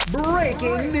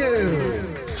Breaking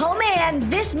news! Oh man,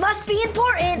 this must be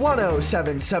important!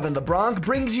 1077 The Bronc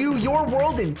brings you your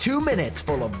world in 2 minutes,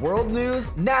 full of world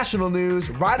news, national news,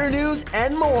 rider news,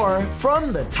 and more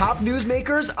from the top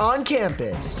newsmakers on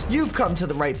campus. You've come to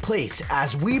the right place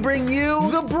as we bring you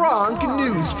the Bronc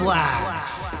News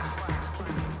Flash.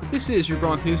 This is your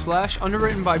Bronc News Flash,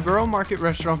 underwritten by Borough Market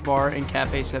Restaurant Bar and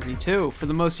Cafe 72. For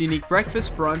the most unique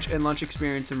breakfast, brunch, and lunch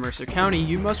experience in Mercer County,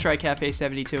 you must try Cafe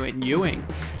 72 in Ewing.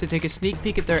 To take a sneak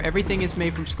peek at their everything is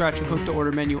made from scratch and cooked to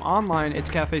order menu online, it's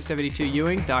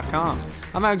cafe72ewing.com.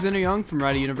 I'm Alexander Junge from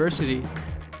Rider University.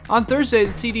 On Thursday,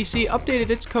 the CDC updated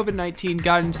its COVID-19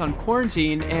 guidance on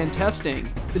quarantine and testing.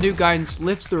 The new guidance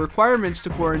lifts the requirements to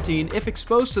quarantine if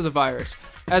exposed to the virus.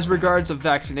 As regards of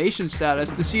vaccination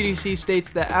status, the CDC states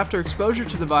that after exposure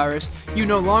to the virus, you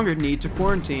no longer need to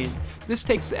quarantine. This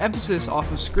takes the emphasis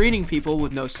off of screening people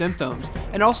with no symptoms,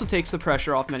 and also takes the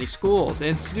pressure off many schools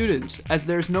and students, as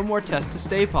there is no more test to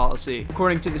stay policy.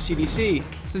 According to the CDC,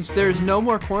 since there is no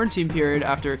more quarantine period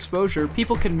after exposure,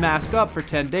 people can mask up for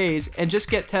 10 days and just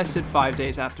get tested 5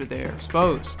 days after they are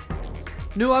exposed.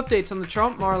 New updates on the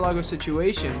Trump Mar-a-Lago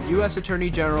situation. U.S. Attorney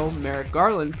General Merrick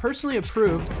Garland personally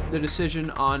approved the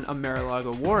decision on a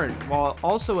Mar-a-Lago warrant, while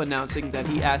also announcing that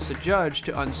he asked a judge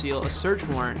to unseal a search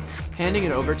warrant, handing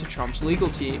it over to Trump's legal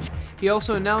team. He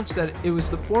also announced that it was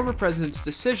the former president's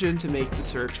decision to make the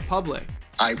search public.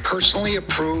 I personally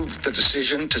approved the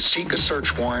decision to seek a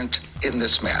search warrant in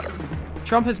this matter.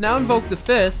 Trump has now invoked the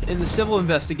Fifth in the civil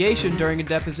investigation during a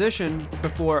deposition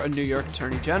before a New York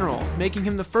Attorney General, making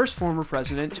him the first former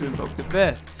president to invoke the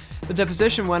Fifth. The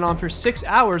deposition went on for 6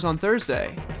 hours on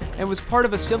Thursday, and was part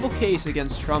of a civil case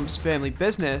against Trump's family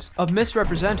business of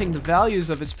misrepresenting the values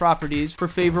of its properties for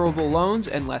favorable loans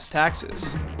and less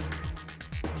taxes.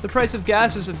 The price of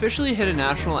gas has officially hit a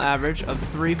national average of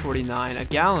 $3.49 a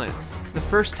gallon, the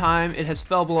first time it has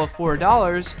fell below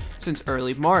 $4 since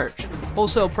early March.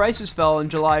 Wholesale prices fell in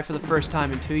July for the first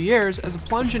time in 2 years as a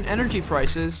plunge in energy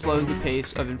prices slowed the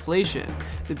pace of inflation,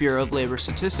 the Bureau of Labor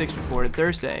Statistics reported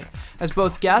Thursday. As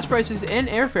both gas prices and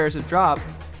airfares have dropped,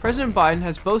 President Biden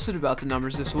has boasted about the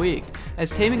numbers this week,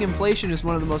 as taming inflation is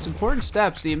one of the most important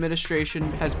steps the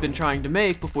administration has been trying to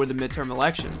make before the midterm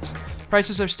elections.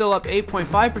 Prices are still up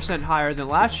 8.5% higher than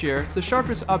last year, the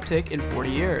sharpest uptick in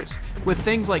 40 years, with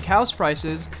things like house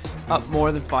prices up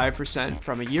more than 5%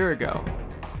 from a year ago.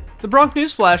 The Bronc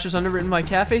News Flash is underwritten by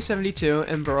Cafe 72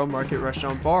 and Borough Market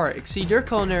Restaurant Bar. Exceed your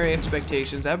culinary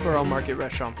expectations at Borough Market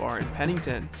Restaurant Bar in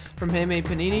Pennington. From handmade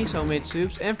paninis, homemade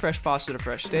soups, and fresh pasta to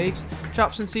fresh steaks,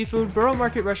 chops and seafood, Borough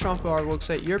Market Restaurant Bar will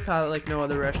excite your palate like no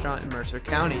other restaurant in Mercer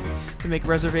County. To make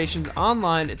reservations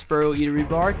online, it's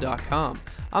boroughEateryBar.com.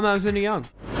 I'm Alexander Junge.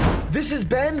 This has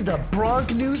been the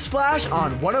Bronc News Flash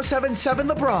on 1077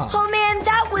 The Bronc. Oh man,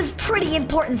 that was pretty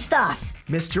important stuff.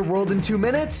 Missed your world in 2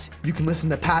 minutes? You can listen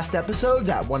to past episodes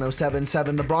at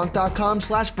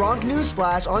 1077thebronc.com/Bronc News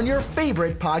Flash on your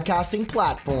favorite podcasting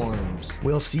platforms.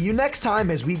 We'll see you next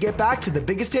time as we get back to the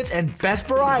biggest hits and best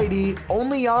variety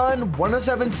only on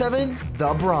 1077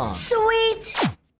 The Bronc. Sweet!